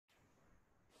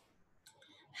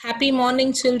Happy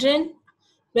morning, children.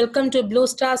 Welcome to Blue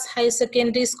Stars High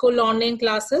Secondary School online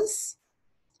classes.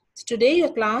 Today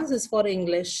your class is for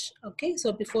English. Okay,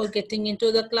 so before getting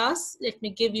into the class, let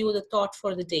me give you the thought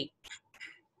for the day.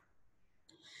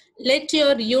 Let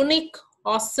your unique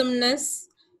awesomeness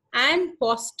and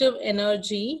positive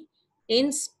energy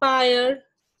inspire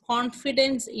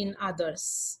confidence in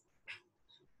others.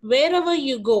 Wherever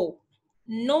you go,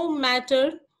 no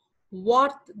matter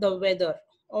what the weather,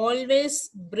 always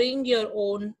bring your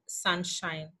own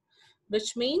sunshine,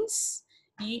 which means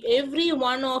every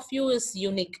one of you is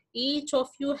unique. Each of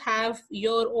you have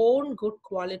your own good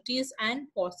qualities and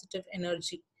positive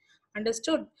energy.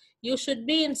 Understood? You should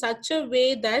be in such a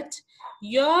way that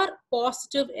your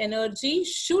positive energy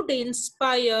should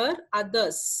inspire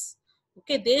others.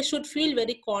 Okay, they should feel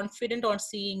very confident on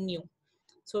seeing you.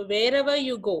 So wherever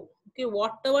you go, okay,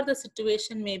 whatever the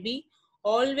situation may be,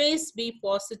 always be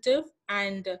positive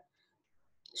and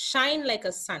shine like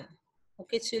a sun.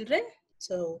 Okay, children?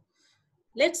 So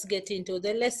let's get into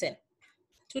the lesson.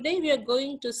 Today we are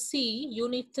going to see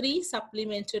Unit 3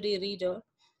 Supplementary Reader,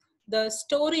 the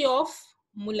story of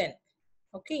Mulan.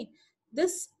 Okay,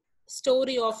 this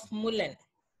story of Mulan.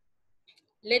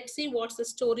 Let's see what the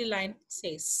storyline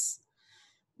says.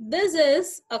 This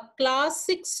is a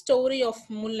classic story of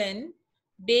Mulan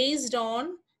based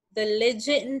on the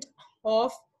legend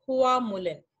of Hua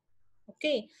Mulan.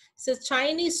 Okay, it's a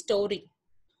Chinese story.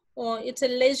 It's a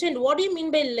legend. What do you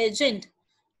mean by legend?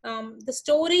 The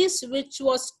stories which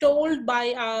was told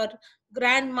by our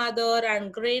grandmother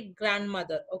and great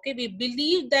grandmother. Okay, we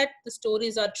believe that the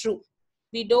stories are true.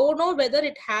 We don't know whether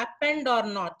it happened or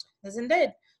not, isn't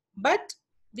it? But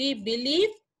we believe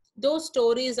those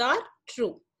stories are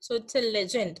true. So it's a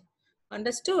legend.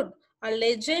 Understood? A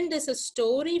legend is a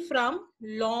story from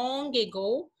long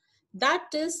ago that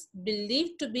is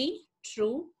believed to be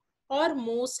true or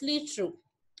mostly true.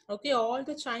 Okay, all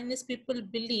the Chinese people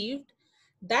believed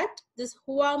that this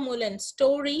Hua Mulan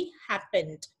story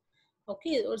happened.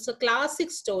 Okay, it's a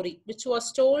classic story which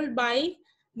was told by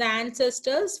the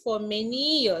ancestors for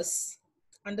many years.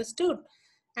 Understood?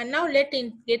 And now let's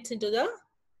get into the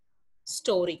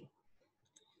story.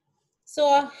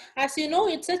 So as you know,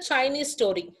 it's a Chinese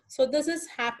story. So this is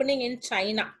happening in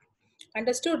China.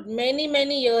 Understood?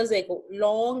 Many years ago,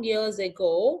 long years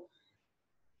ago,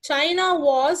 China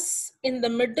was in the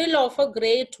middle of a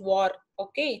great war.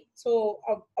 Okay, so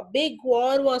a big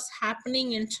war was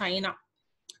happening in China.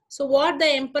 So what the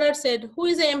emperor said, who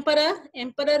is the emperor?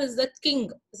 Emperor is the king,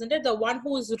 isn't it? The one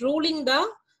who is ruling the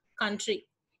country.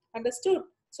 Understood?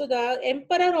 So the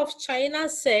emperor of China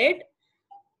said,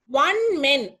 one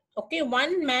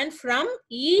man from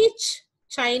each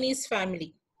Chinese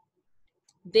family.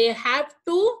 They have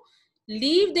to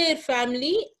leave their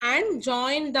family and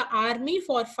join the army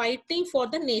for fighting for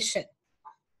the nation.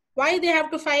 Why they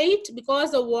have to fight?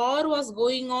 Because the war was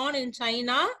going on in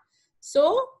China.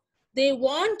 So they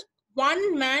want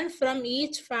one man from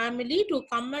each family to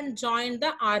come and join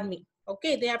the army.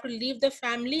 Okay, they have to leave the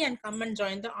family and come and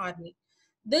join the army.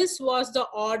 This was the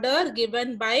order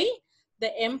given by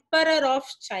the Emperor of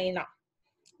China.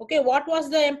 Okay, what was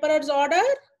the emperor's order?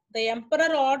 The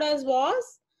emperor orders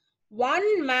was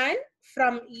one man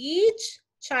from each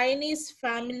Chinese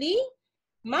family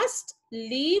must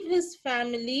leave his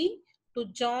family to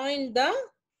join the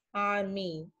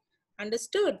army.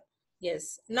 Understood?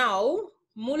 Yes. Now,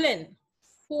 Mulan,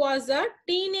 who was a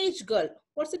teenage girl.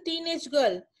 What's a teenage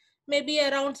girl? Maybe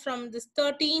around from this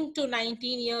 13 to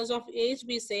 19 years of age,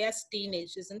 we say as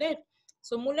teenage, isn't it?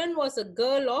 So Mulan was a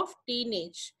girl of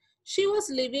teenage. She was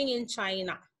living in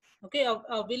China, okay,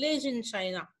 a village in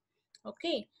China,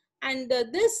 okay. And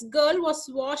this girl was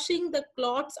washing the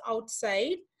clothes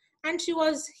outside and she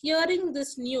was hearing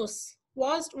this news.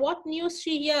 What news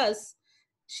she hears?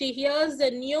 She hears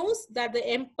the news that the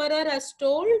emperor has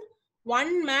told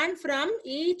one man from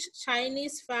each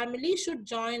Chinese family should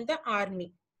join the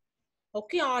army.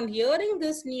 Okay, on hearing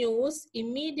this news,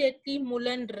 immediately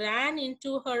Mulan ran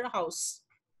into her house.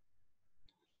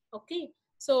 Okay,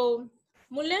 so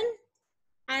Mulan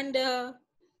and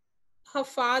her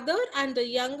father and the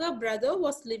younger brother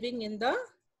was living in the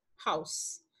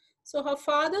house. So her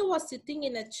father was sitting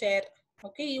in a chair.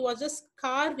 Okay, he was just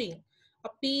carving a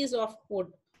piece of wood.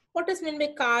 What does mean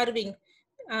by carving?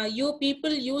 You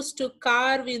people used to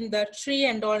carve in the tree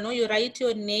and all, no? You write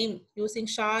your name using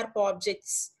sharp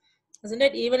objects, isn't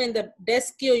it? Even in the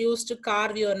desk you used to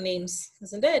carve your names,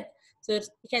 isn't it? So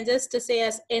you can just say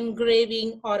as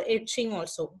engraving or etching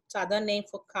also. It's other name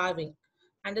for carving.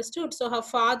 Understood? So her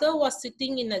father was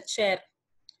sitting in a chair,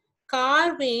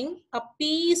 carving a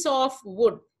piece of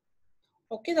wood.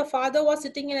 Okay, the father was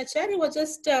sitting in a chair. He was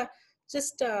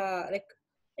just like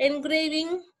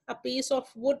engraving a piece of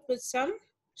wood with some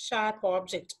sharp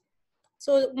object.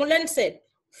 So Mulan said,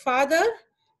 "Father,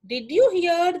 did you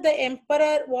hear the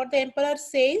emperor? What the emperor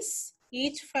says?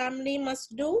 Each family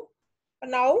must do."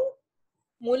 Now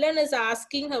Mulan is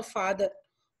asking her father.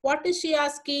 What is she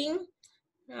asking?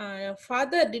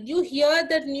 Father, did you hear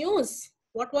the news?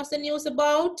 What was the news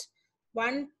about?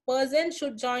 One person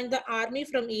should join the army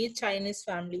from each Chinese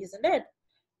family, isn't it?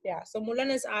 Yeah, so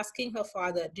Mulan is asking her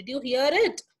father, did you hear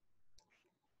it?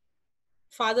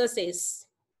 Father says,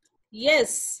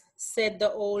 yes, said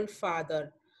the old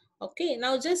father. Okay,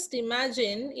 now just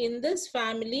imagine in this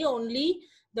family only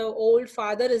the old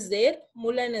father is there,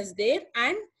 Mulan is there,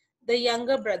 and the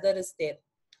younger brother is there.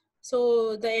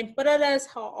 So the emperor has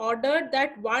ordered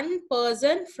that one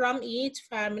person from each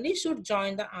family should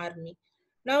join the army.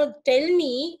 Now tell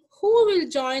me who will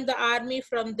join the army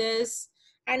from this?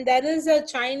 And there is a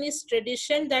Chinese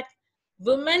tradition that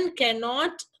women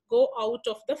cannot go out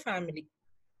of the family.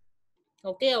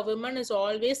 Okay, a woman is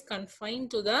always confined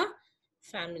to the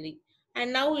family.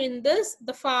 And now in this,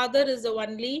 the father is the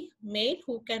only male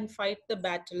who can fight the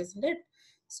battle, isn't it?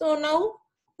 So now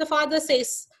the father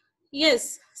says,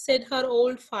 yes, said her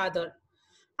old father.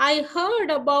 I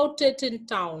heard about it in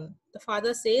town. The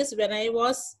father says, when I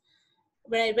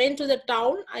went to the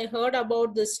town, I heard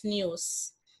about this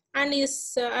news. And he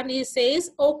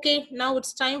says, okay, now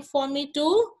it's time for me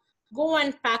to go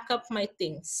and pack up my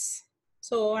things.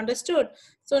 So understood.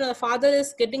 So the father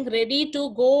is getting ready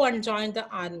to go and join the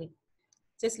army.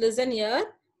 Just listen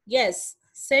here. Yes,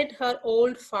 said her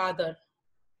old father.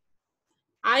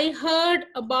 I heard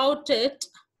about it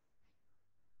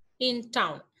in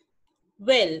town.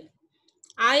 Well,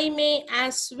 I may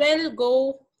as well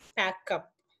go pack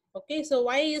up. Okay, so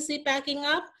why is he packing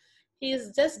up? He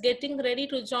is just getting ready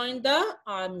to join the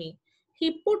army.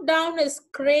 He put down his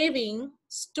craving,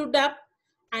 stood up,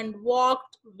 and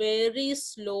walked very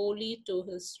slowly to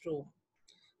his room.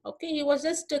 Okay, he was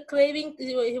just craving,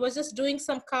 he was just doing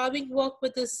some carving work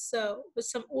with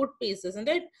some wood pieces, isn't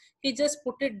it? He just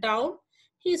put it down,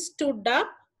 he stood up,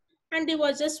 and he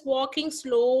was just walking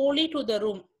slowly to the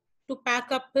room to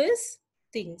pack up his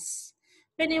things.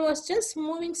 When he was just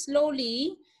moving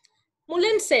slowly,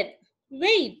 Mulan said,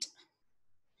 wait,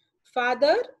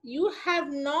 father, you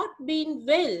have not been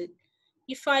well.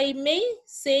 If I may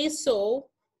say so,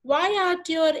 why at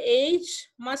your age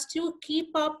must you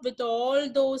keep up with all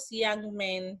those young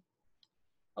men?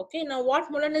 Okay, now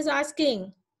what Mulan is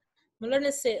asking? Mulan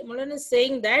is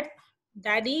saying that,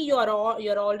 Daddy, you're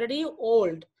already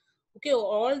old. Okay,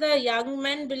 all the young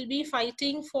men will be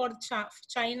fighting for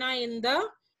China in the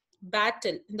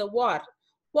battle, in the war.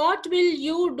 What will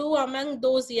you do among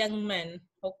those young men?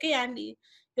 Okay, and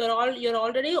you're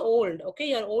already old. Okay,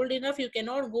 you're old enough. You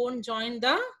cannot go and join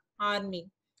the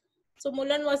army. So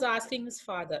Mulan was asking his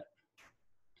father,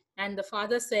 and the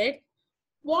father said,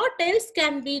 "What else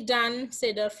can be done?"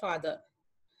 said her father.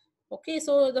 Okay,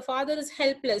 so the father is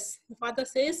helpless. The father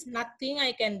says, nothing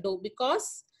I can do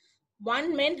because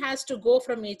one man has to go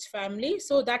from each family.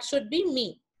 So that should be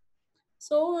me.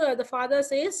 So the father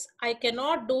says, I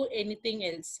cannot do anything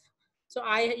else. So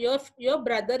your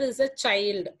brother is a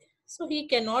child. So he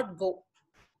cannot go.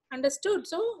 Understood?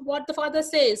 So what the father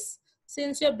says,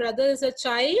 since your brother is a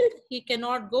child, he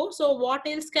cannot go. So what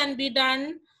else can be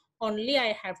done? Only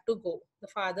I have to go, the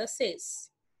father says.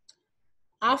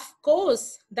 Of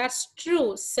course, that's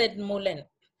true, said Mulan.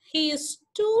 He is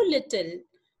too little,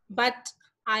 but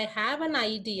I have an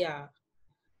idea.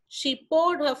 She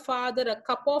poured her father a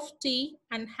cup of tea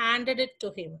and handed it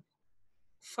to him.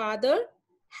 Father,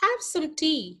 have some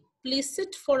tea. Please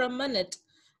sit for a minute.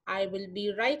 I will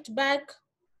be right back.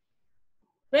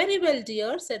 Very well,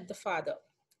 dear, said the father.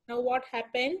 Now, what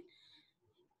happened?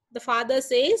 The father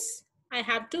says, I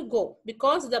have to go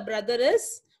because the brother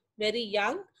is very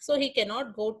young, so he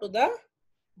cannot go to the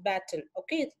battle.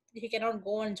 Okay, he cannot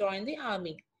go and join the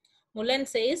army. Mulan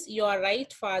says, you are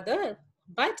right, father,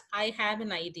 but I have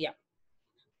an idea.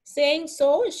 Saying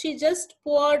so, she just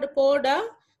poured a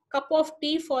cup of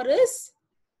tea for his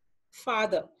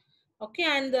father. Okay,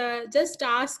 and just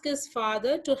ask his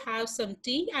father to have some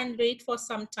tea and wait for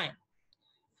some time.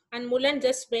 And Mulan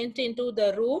just went into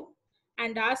the room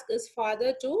and asked his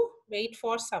father to wait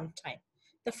for some time.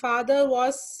 The father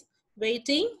was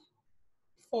waiting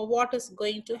for what is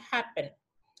going to happen.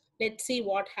 Let's see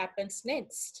what happens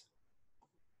next.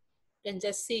 You can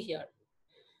just see here.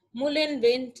 Mulan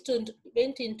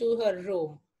went into her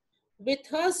room. With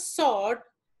her sword,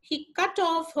 he cut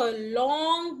off her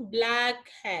long black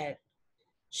hair.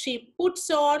 She puts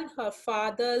on her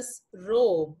father's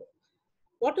robe.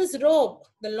 What is robe?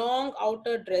 The long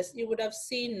outer dress. You would have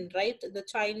seen, right? The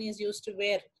Chinese used to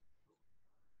wear.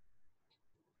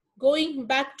 Going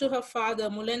back to her father,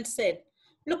 Mulan said,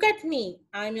 "Look at me.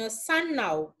 I'm your son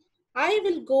now. I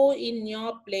will go in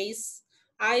your place.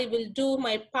 I will do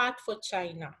my part for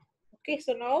China." Okay,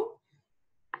 so now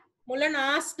Mulan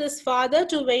asked his father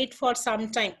to wait for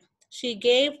some time. She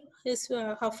gave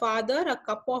her father a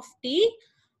cup of tea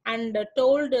and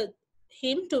told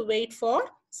him to wait for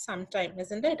some time,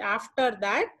 isn't it? After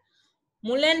that,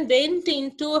 Mulan went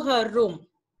into her room.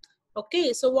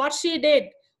 Okay, so what she did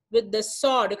with the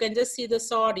sword, you can just see the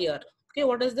sword here. Okay,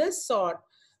 what is this sword?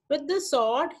 With the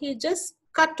sword, he just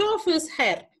cut off his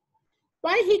hair.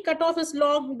 Why he cut off his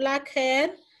long black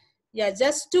hair? Yeah,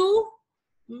 just to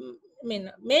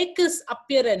make his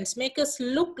appearance, make us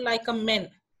look like a man.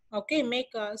 Okay,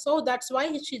 so that's why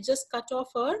she just cut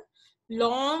off her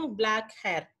long black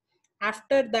hair.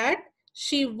 After that,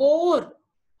 she wore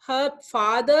her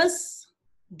father's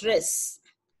dress.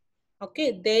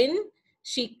 Okay, then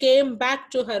she came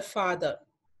back to her father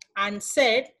and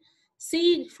said,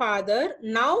 "See, father,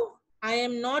 now I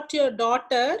am not your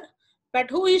daughter, but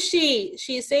who is she?"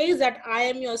 She says that I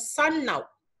am your son now.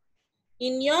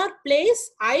 In your place,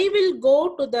 I will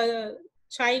go to the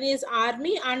Chinese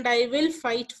army and I will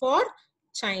fight for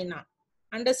China.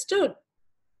 Understood?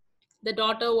 The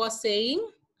daughter was saying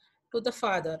to the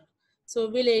father. So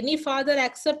will any father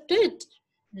accept it?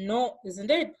 No,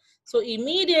 isn't it? So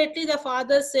immediately the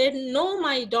father said, "No,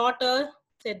 my daughter,"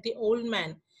 said the old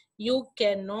man, "you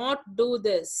cannot do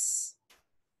this."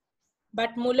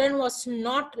 But Mulan was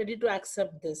not ready to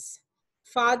accept this.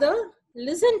 "Father,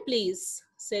 listen please,"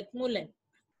 said Mulan.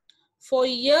 "For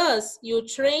years you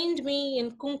trained me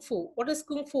in Kung Fu." What is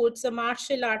Kung Fu? It's a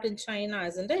martial art in China,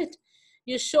 isn't it?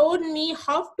 "You showed me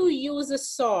how to use a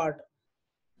sword."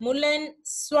 Mulan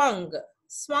swung.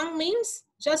 Swung means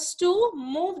just to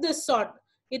move the sword.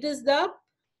 It is the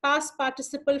past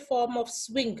participle form of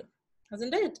swing,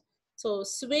 isn't it? So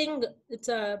swing, it's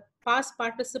a past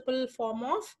participle form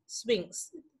of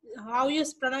swings. How you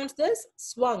pronounce this?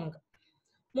 Swung.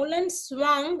 Mulan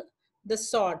swung the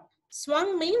sword.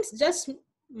 Swung means just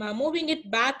moving it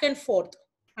back and forth.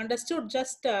 Understood?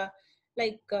 Just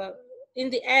like in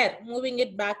the air, moving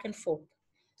it back and forth.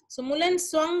 So Mulan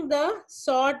swung the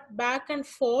sword back and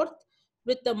forth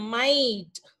with the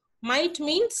might. Might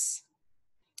means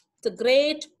the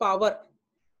great power.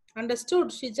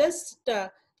 Understood? She just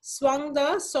swung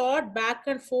the sword back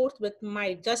and forth with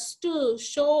might just to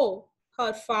show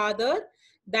her father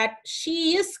that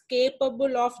she is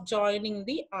capable of joining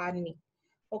the army.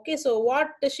 Okay, so what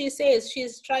she says, she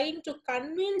is trying to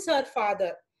convince her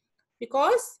father,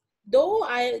 because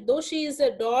though she is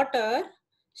a daughter,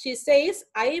 she says,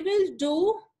 "I will do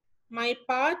my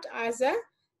part as a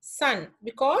son,"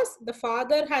 because the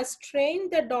father has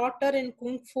trained the daughter in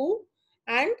Kung Fu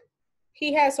and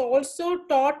he has also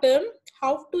taught him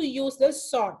how to use the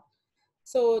sword.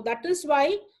 So that is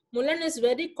why Mulan is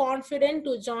very confident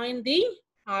to join the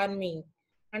army.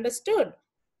 Understood?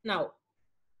 Now,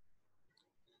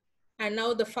 and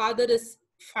now the father is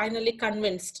finally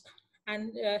convinced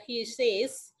and he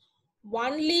says,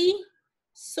 "Only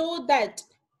so that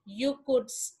you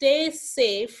could stay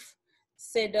safe,"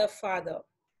 said her father.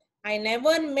 "I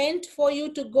never meant for you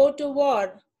to go to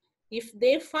war. If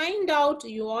they find out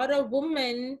you are a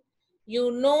woman,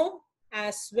 you know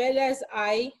as well as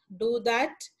I do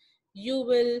that you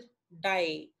will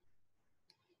die."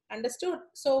 Understood?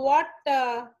 So what the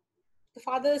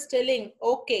father is telling,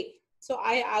 "Okay, so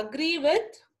I agree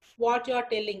with what you are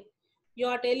telling. You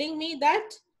are telling me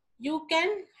that you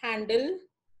can handle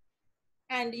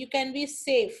and you can be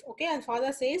safe." Okay, and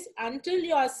father says, "Until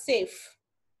you are safe,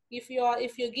 if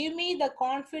you give me the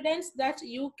confidence that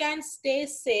you can stay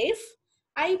safe,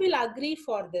 I will agree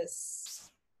for this."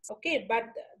 Okay, but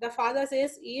the father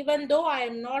says, "Even though I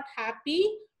am not happy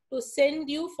to send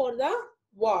you for the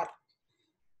war,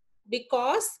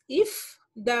 because if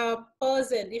the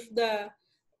person, if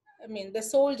the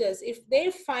soldiers, if they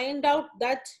find out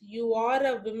that you are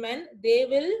a woman, they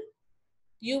will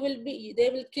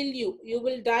kill you. You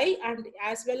will die and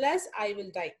as well as I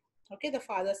will die." Okay, the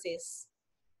father says.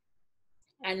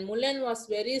 And Mulan was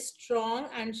very strong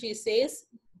and she says,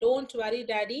 "Don't worry,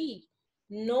 daddy.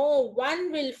 No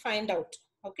one will find out."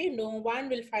 Okay, "No one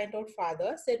will find out,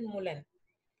 father," said Mulan.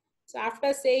 So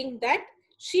after saying that,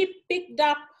 she picked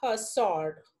up her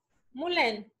sword.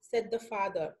 "Mulan," said the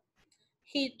father.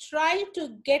 He tried to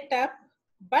get up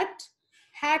but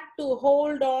had to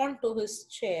hold on to his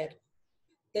chair.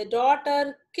 The daughter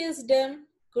kissed him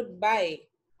goodbye.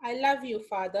 "I love you,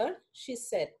 father," she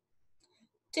said.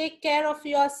 "Take care of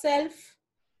yourself.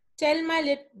 Tell my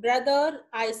little brother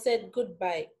I said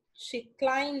goodbye. She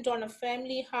climbed on a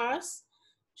family horse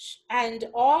and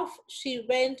off she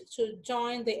went to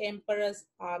join the emperor's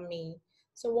army.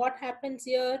 So what happens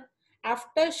here?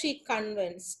 After she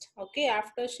convinced, okay,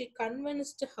 after she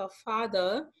convinced her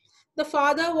father, the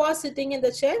father was sitting in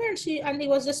the chair and he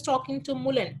was just talking to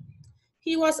Mulan.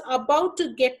 He was about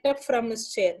to get up from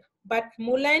his chair, but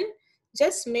Mulan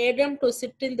just made him to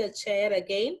sit in the chair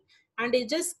again, and he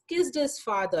just kissed his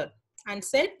father and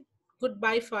said,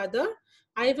 "Goodbye, father.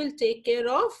 I will take care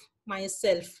of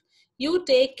myself. You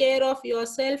take care of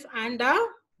yourself and our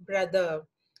brother."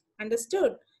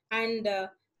 Understood? And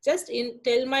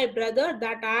tell my brother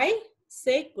that I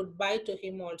say goodbye to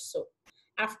him also.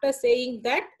 After saying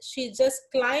that, she just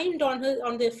climbed on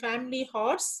the family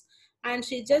horse and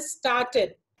she just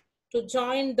started to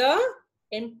join the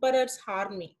emperor's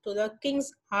army, to the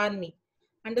king's army.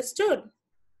 Understood?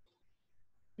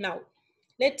 Now,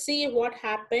 let's see what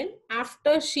happened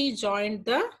after she joined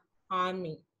the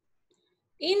army.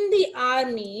 In the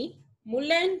army,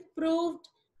 Mulan proved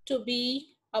to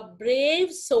be a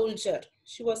brave soldier.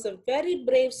 She was a very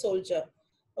brave soldier.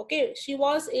 Okay, she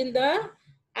was in the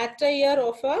attire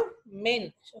of a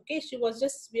man. Okay, she was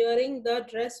just wearing the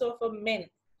dress of a man.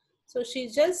 So she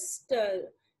just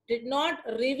did not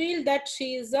reveal that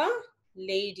she is a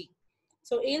lady.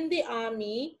 So in the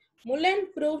army,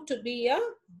 Mulan proved to be a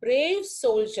brave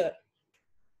soldier.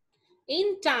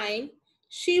 In time,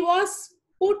 she was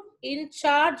put in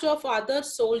charge of other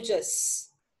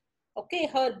soldiers. Okay,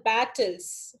 her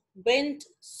battles went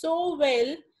so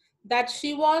well that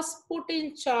she was put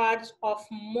in charge of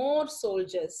more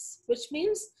soldiers, which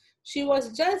means she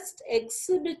was just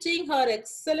exhibiting her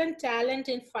excellent talent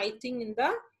in fighting in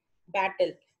the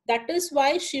battle. That is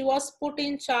why she was put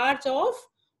in charge of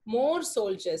more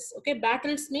soldiers. Okay,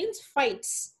 battles means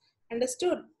fights.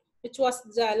 Understood? Which was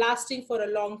lasting for a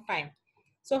long time.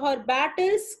 So her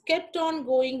battles kept on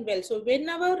going well. So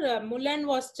whenever Mulan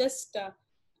was just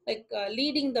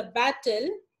leading the battle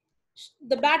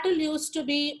used to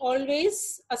be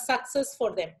always a success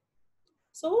for them.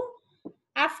 So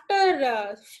after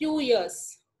a few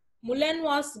years, Mulan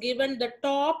was given the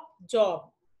top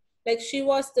job. Like she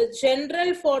was the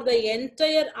general for the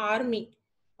entire army.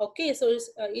 Okay, so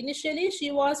initially she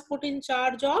was put in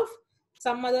charge of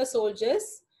some other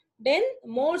soldiers. Then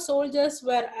more soldiers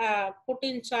were put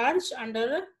in charge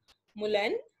under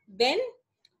Mulan. Then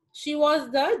she was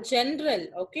the general,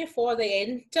 okay, for the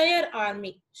entire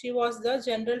army. She was the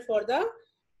general for the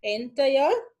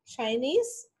entire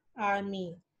Chinese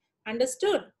army.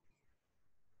 Understood?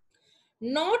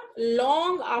 Not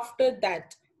long after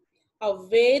that, a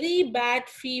very bad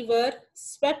fever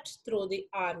swept through the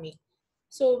army.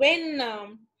 So when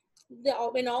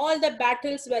all the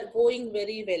battles were going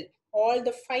very well, all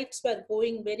the fights were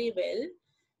going very well,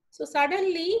 so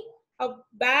suddenly a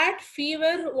bad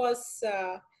fever was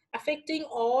affecting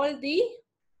all the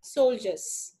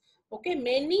soldiers. Okay,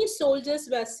 many soldiers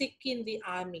were sick in the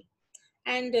army,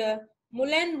 and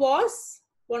Mulan was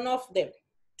one of them.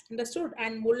 Understood?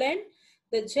 And Mulan,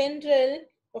 the general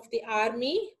of the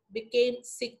army, became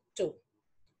sick too.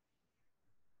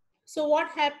 So what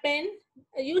happened?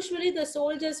 Usually the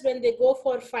soldiers, when they go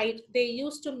for fight, they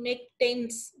used to make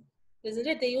tents, isn't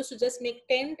it? They used to just make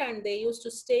tent and they used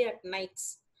to stay at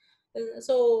nights.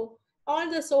 So all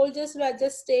the soldiers were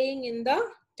just staying in the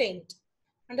tent.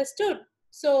 Understood?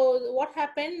 So what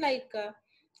happened?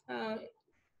 Uh,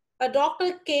 a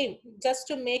doctor came just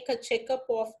to make a checkup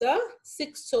of the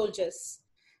sick soldiers,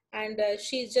 and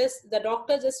the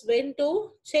doctor just went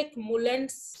to check Mulan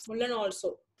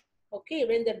also. Okay,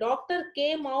 when the doctor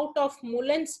came out of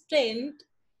Mulan's tent,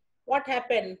 what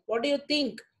happened? What do you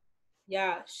think?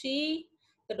 Yeah,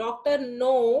 the doctor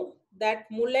know that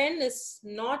Mulan is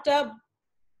not a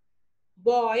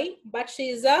boy, but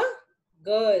she is a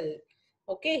girl.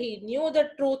 Okay, he knew the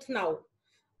truth now.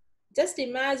 Just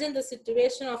imagine the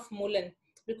situation of Mulan,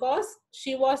 because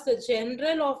she was the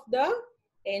general of the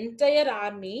entire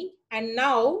army, and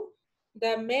now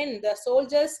the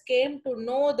soldiers came to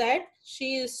know that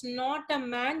she is not a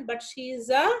man but she is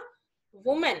a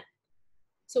woman.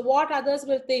 So what others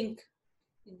will think?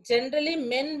 Generally,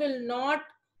 men will not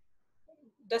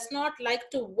does not like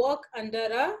to work under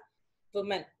a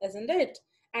woman, isn't it?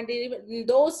 And even in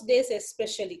those days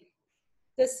especially.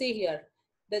 Let's see here.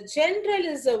 The general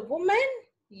is a woman,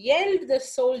 yelled the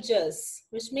soldiers,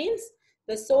 which means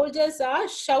the soldiers are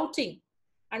shouting.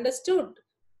 Understood?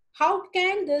 How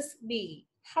can this be?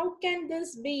 How can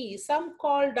this be? Some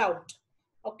called out.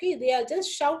 Okay, they are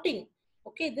just shouting.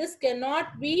 Okay, this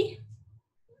cannot be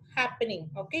happening.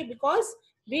 Okay, because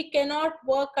we cannot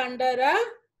work under a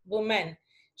woman.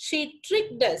 She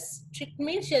tricked us. Tricked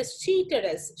means she has cheated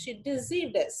us. She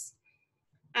deceived us.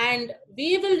 And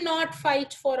we will not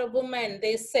fight for a woman,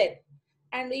 they said.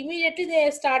 And immediately they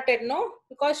started, no,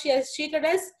 because she has cheated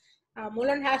us,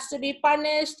 Mulan has to be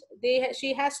punished.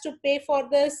 She has to pay for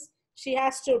this. She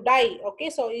has to die. Okay,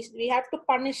 so we have to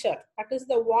punish her. That is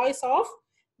the voice of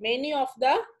many of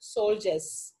the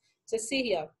soldiers. So see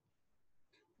here.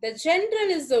 The general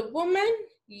is a woman,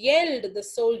 yelled the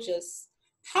soldiers.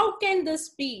 How can this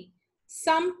be?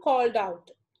 Some called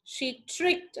out. She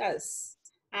tricked us.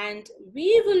 And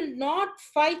we will not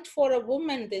fight for a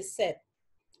woman, they said.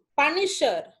 Punish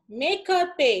her, make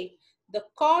her pay. The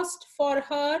cost for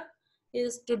her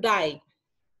is to die.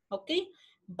 Okay,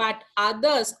 but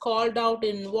others called out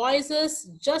in voices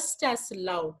just as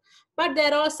loud. But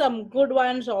there are some good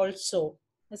ones also,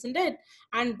 isn't it?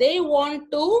 And they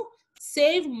want to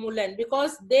save Mulan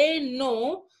because they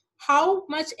know how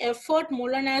much effort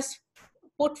Mulan has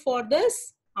put for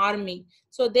this army.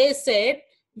 So they said,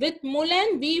 with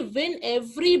Mulan we win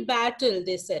every battle,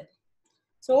 they said.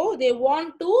 So they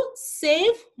want to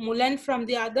save Mulan from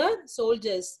the other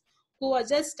soldiers who are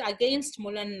just against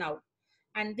Mulan now.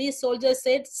 And these soldiers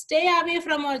said, stay away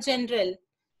from our general.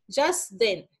 Just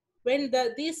then, when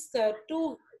these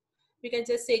two, we can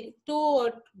just say two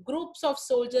groups of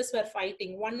soldiers were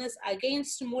fighting. One is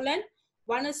against Mulan,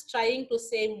 one is trying to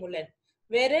save Mulan.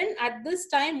 Wherein at this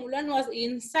time, Mulan was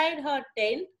inside her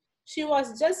tent. She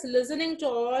was just listening to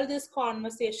all this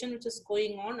conversation which is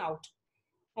going on out.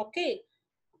 Okay.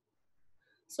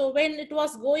 So when it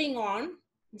was going on,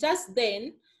 just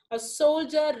then a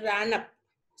soldier ran up.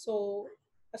 So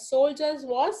a soldier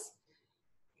was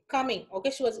coming.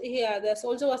 Okay, she was here. The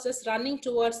soldier was just running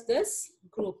towards this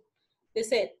group. They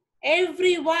said,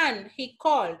 everyone, he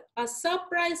called, a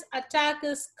surprise attack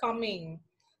is coming.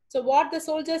 So what the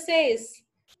soldier says,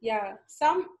 yeah,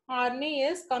 some army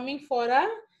is coming for a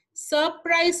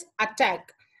surprise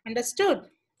attack. Understood?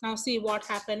 Now see what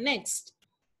happened next.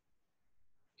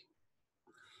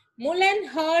 Mulan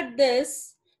heard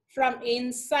this from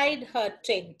inside her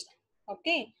tent.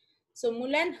 Okay, so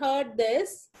Mulan heard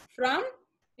this from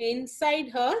inside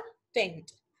her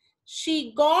tent.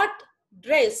 She got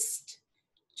dressed.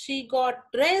 She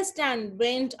got dressed and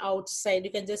went outside.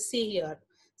 You can just see here.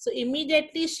 So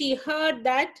immediately she heard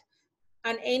that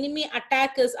an enemy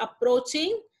attack is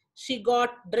approaching. She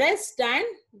got dressed and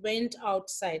went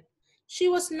outside. She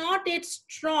was not yet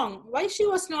strong. Why she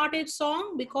was not yet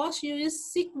strong? Because she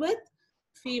is sick with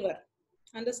fever.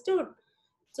 Understood?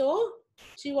 So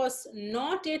she was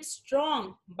not yet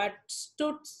strong, but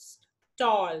stood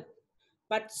tall,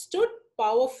 but stood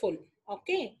powerful.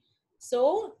 Okay.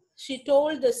 So she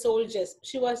told the soldiers,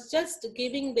 she was just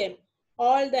giving them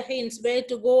all the hints where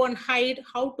to go and hide,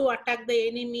 how to attack the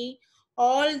enemy,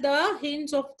 all the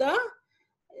hints of the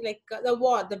the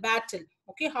war, the battle.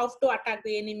 Okay, how to attack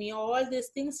the enemy, all these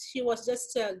things she was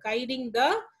just guiding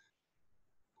the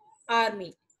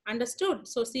army. Understood?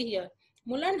 So see here,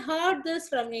 Mulan heard this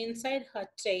from inside her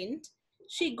tent.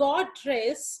 She got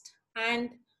dressed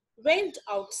and went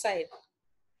outside.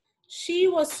 She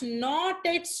was not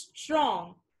yet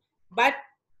strong, but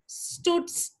stood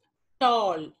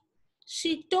tall.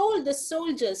 She told the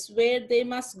soldiers where they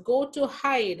must go to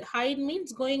hide. Hide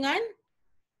means going on,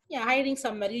 yeah, hiding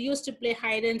somewhere. You used to play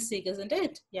hide and seek, isn't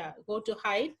it? Yeah, go to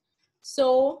hide.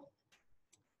 So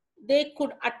they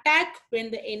could attack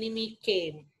when the enemy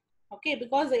came. Okay,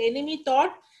 because the enemy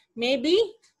thought maybe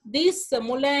this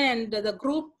Mulan and the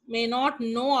group may not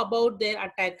know about their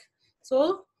attack.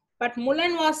 So, but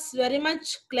Mulan was very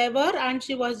much clever and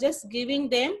she was just giving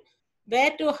them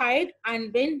where to hide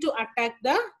and when to attack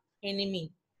the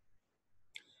enemy.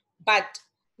 But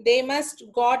they must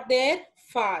got there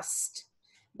fast.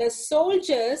 The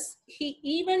soldiers,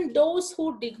 even those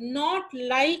who did not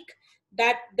like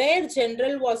that their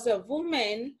general was a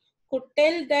woman, could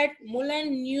tell that Mulan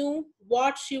knew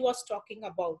what she was talking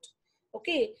about.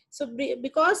 Okay, so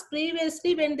because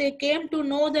previously when they came to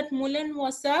know that Mulan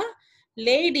was a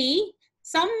lady,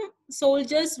 some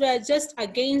soldiers were just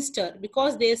against her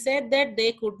because they said that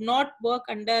they could not work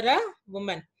under a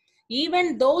woman.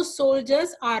 Even those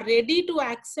soldiers are ready to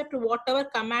accept whatever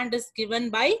command is given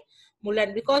by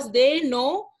Mulan because they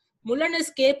know Mulan is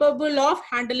capable of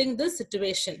handling this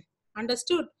situation.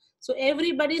 Understood? So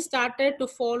everybody started to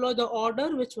follow the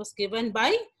order which was given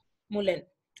by Mulan.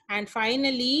 And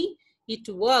finally, it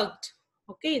worked.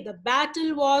 Okay, the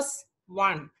battle was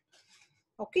won.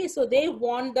 Okay, so they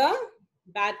won the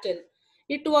battle.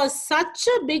 It was such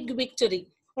a big victory.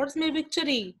 What's my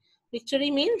victory?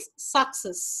 Victory means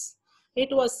success. It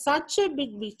was such a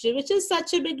big victory. Which is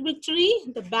such a big victory?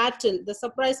 The battle, the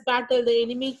surprise battle. The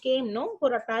enemy came, no,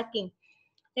 for attacking.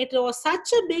 It was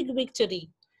such a big victory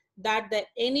that the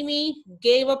enemy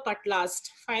gave up at last.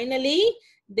 Finally,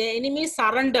 the enemy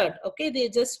surrendered. Okay, they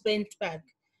just went back.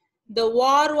 The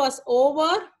war was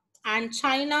over and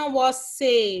China was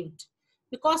saved.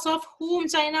 Because of whom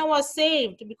China was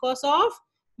saved? Because of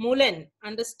Mulan.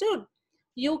 Understood?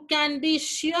 You can be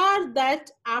sure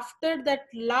that after that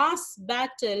last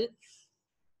battle,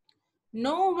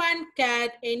 no one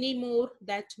cared anymore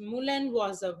that Mulan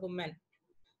was a woman.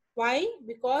 Why?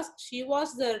 Because she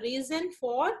was the reason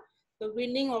for the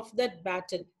winning of that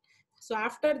battle. So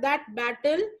after that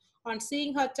battle, on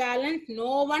seeing her talent,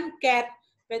 no one cared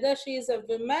whether she is a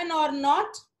woman or not.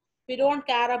 We don't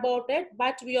care about it,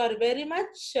 but we are very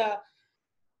much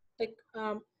like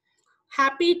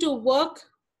happy to work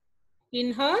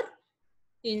in her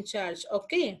in charge.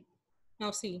 Okay.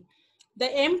 Now see, the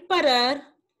emperor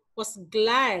was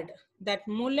glad that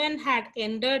Mulan had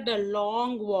ended a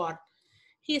long war.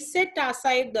 He set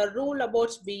aside the rule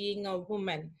about being a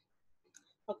woman.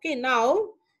 Okay, now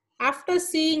after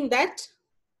seeing that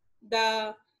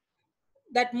the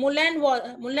that Mulan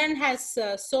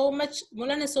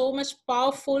is so much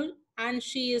powerful and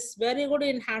she is very good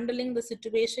in handling the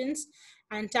situations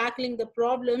and tackling the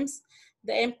problems.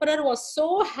 The emperor was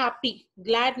so happy.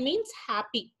 Glad means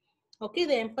happy. Okay,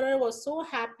 the emperor was so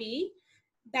happy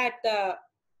that the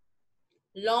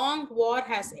long war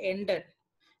has ended.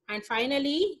 And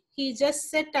finally, he just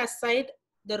set aside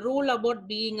the rule about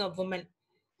being a woman.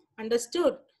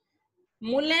 Understood?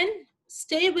 Mulan,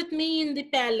 stay with me in the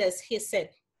palace, he said.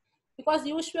 Because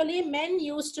usually men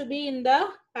used to be in the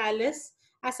palace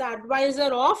as an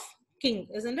advisor of king,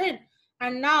 isn't it?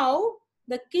 And now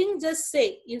the king just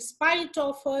say, in spite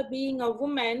of her being a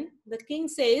woman, the king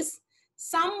says,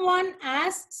 someone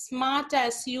as smart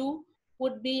as you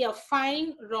would be a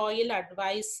fine royal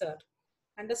advisor.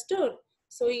 Understood?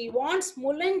 So he wants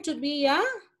Mulan to be a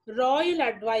royal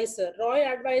advisor. Royal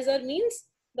advisor means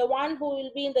the one who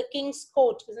will be in the king's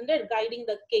court, isn't it? Guiding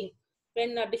the king.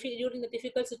 When during the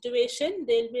difficult situation,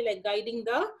 they'll be like guiding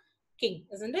the king,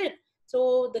 isn't it?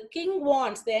 So the king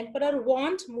wants, the emperor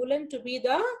wants Mulan to be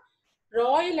the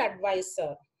royal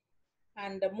advisor.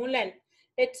 And Mulan,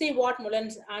 let's see what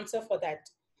Mulan's answer for that.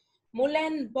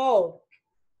 Mulan bowed.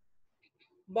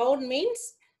 Bowed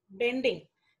means bending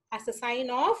as a sign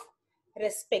of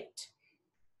respect.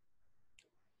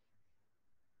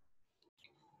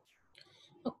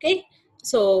 Okay,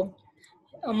 so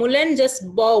Mulan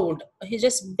just bowed. He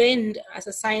just bent as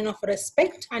a sign of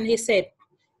respect, and he said,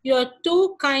 "You are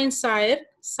too kind, sire."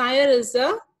 Sire is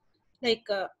a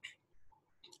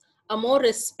more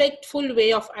respectful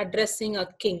way of addressing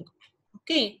a king.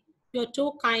 Okay, "You are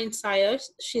too kind, sire,"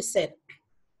 she said.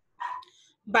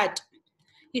 "But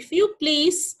if you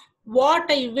please, what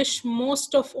I wish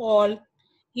most of all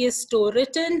is to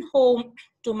return home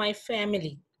to my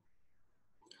family."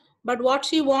 But what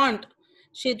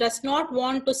she does not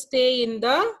want to stay in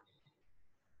the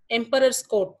emperor's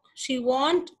court. She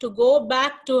wants to go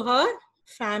back to her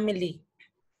family.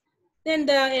 Then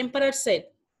the emperor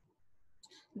said,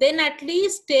 "Then at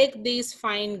least take these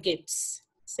fine gifts,"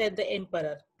 said the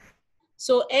emperor.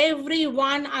 "So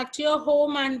everyone at your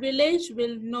home and village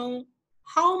will know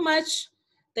how much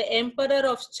the emperor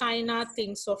of China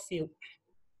thinks of you."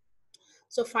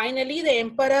 So finally, the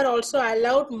emperor also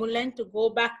allowed Mulan to go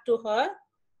back to her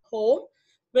home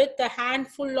with a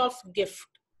handful of gift,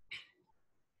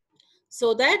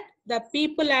 so that the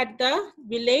people at the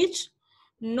village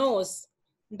knows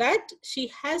that she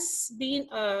has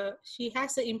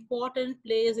an important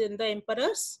place in the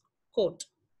emperor's court.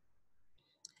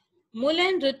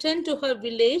 Mulan returned to her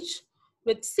village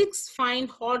with 6 fine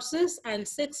horses and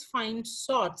 6 fine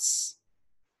swords.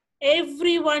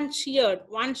 Everyone cheered.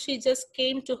 Once she just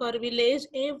came to her village,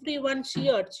 everyone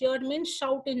cheered. Cheered means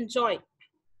shout in joy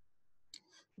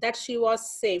that she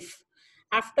was safe.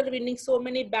 After winning so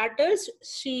many battles,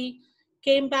 she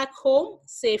came back home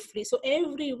safely. So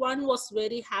everyone was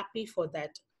very happy for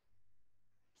that.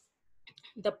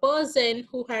 The person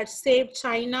who had saved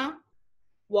China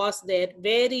was their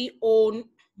very own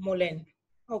Mulan.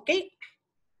 Okay.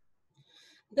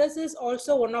 This is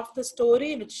also one of the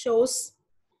story which shows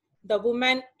the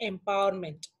woman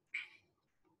empowerment.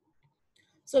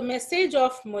 So message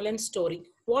of Mulan's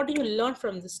story. What do you learn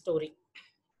from this story?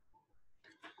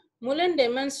 Mulan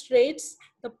demonstrates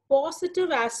the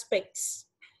positive aspects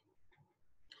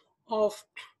of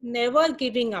never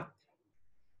giving up,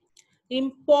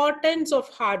 importance of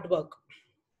hard work,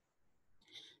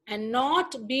 and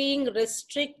not being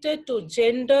restricted to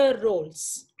gender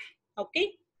roles.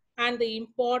 Okay, and the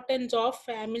importance of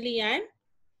family and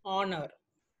honor.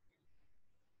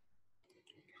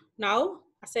 Now,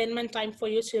 assignment time for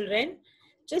you children.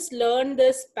 Just learn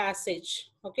this passage,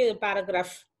 okay, the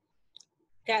paragraph.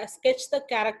 Sketch the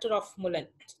character of Mulan.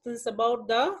 This is about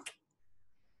the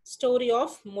story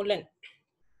of Mulan.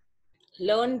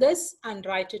 Learn this and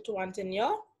write it once in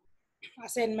your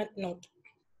assignment note.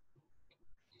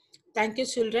 Thank you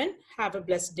children. Have a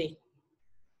blessed day.